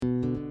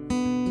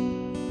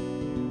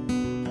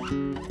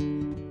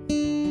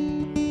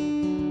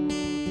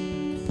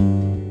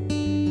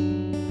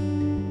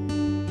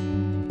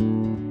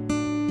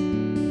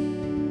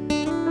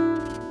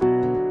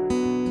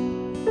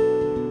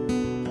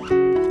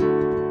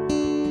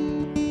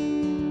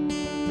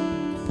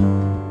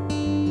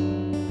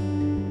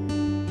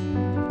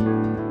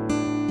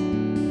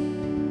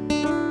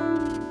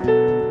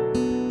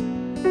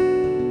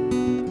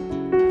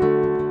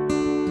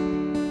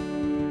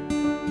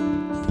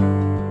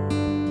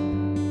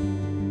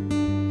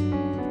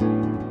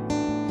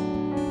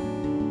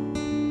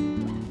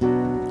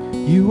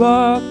You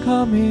are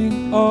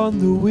coming on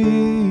the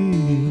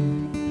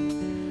wind.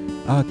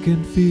 I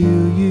can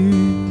feel you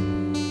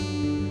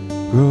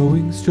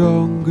growing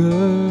stronger.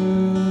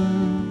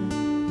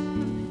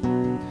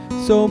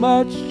 So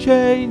much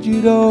change,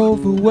 it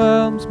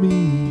overwhelms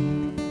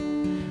me.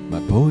 My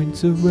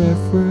points of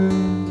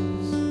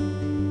reference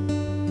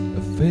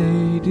are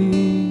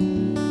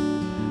fading,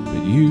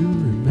 but you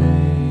remain.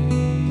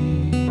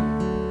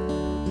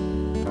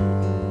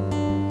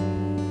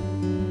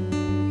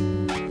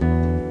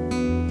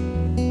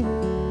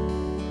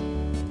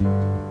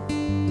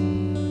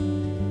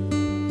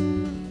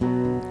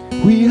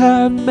 We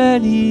have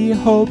many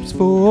hopes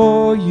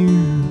for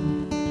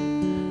you,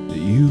 that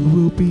you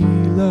will be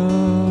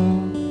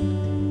loved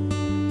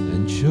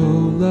and show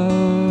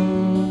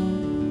love,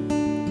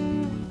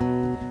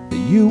 that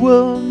you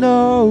will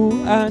know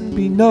and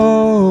be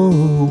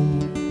known,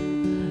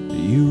 that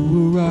you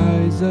will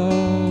rise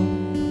up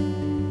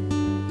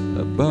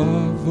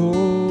above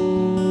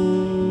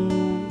all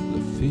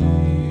the fear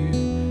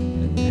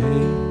and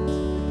hate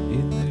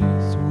in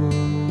this world.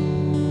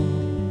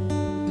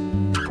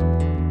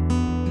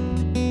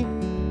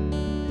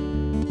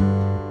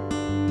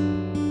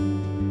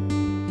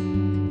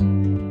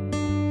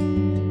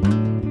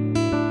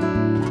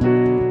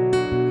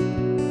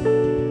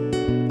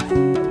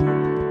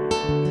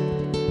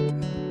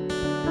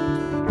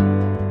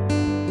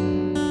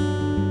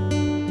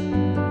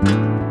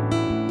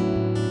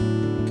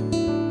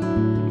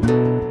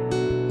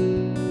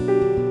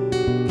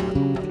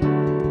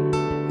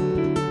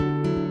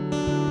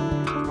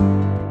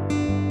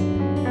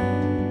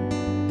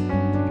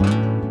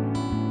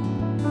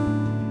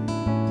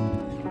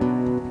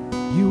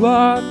 You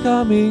are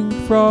coming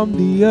from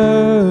the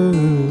earth,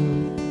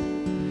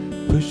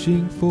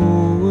 pushing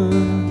forward,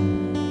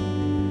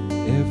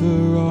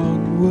 ever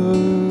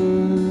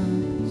onwards.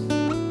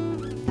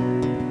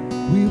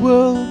 We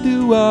will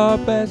do our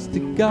best to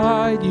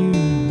guide you,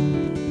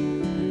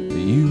 but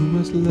you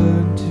must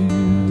learn to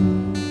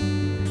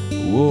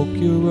walk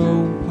your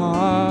own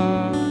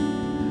path.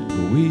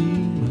 We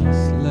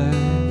must let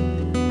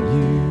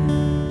you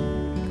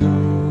go.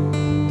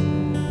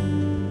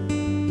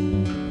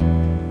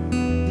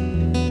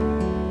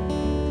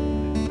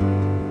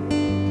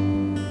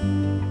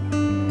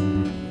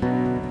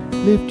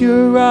 Lift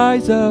your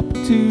eyes up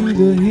to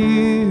the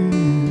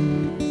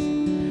hills.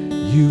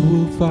 You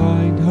will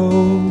find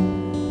hope.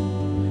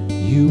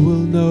 You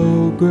will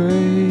know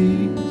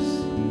grace.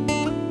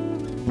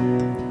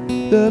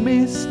 The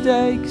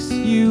mistakes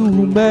you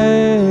will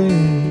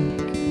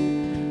make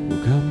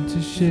will come to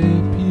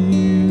shape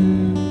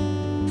you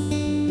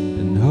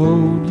and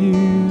hold you,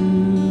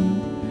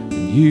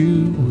 and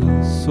you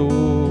will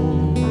soar.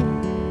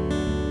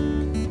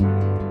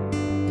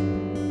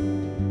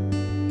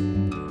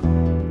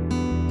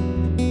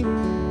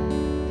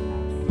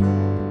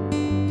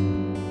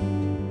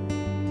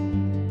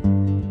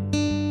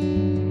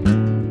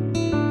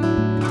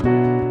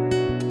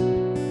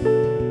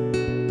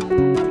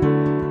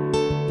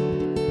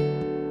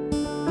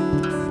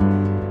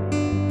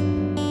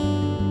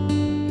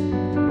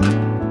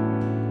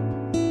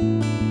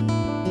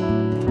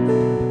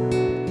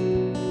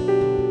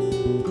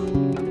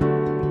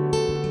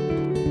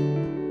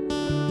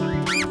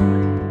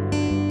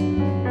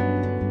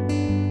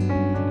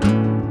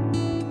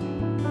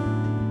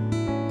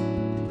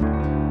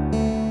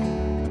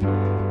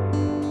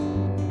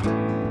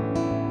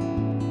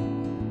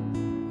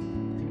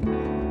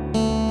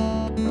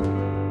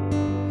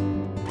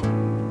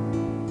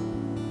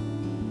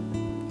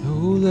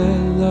 Oh,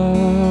 let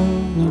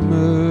love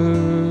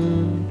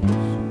emerge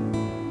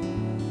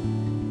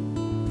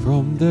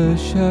from the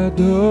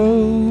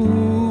shadows,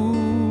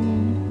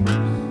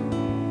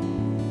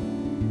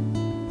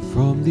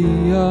 from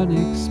the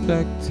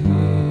unexpected,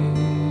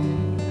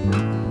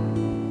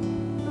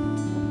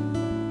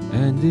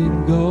 and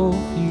engulf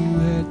you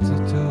head to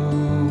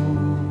toe.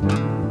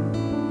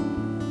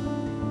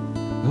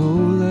 Oh,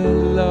 let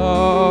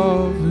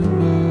love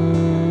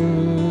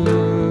emerge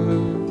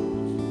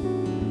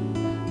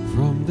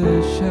from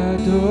the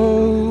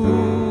shadows,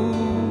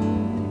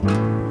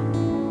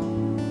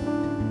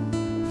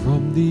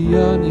 from the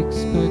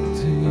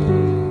unexpected,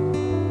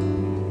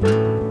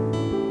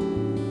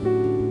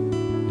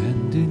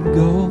 and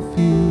engulf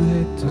you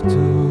head to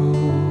toe.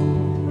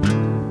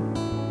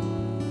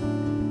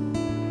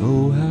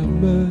 Oh, have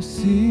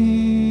mercy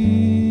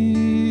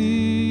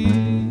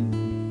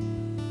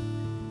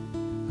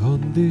on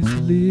this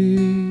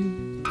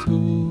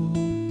little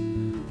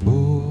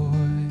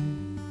boy.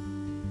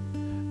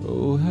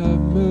 Oh, have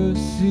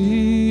mercy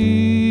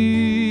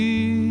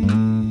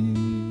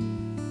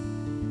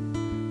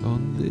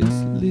on this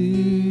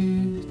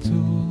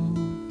little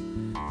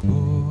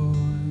boy.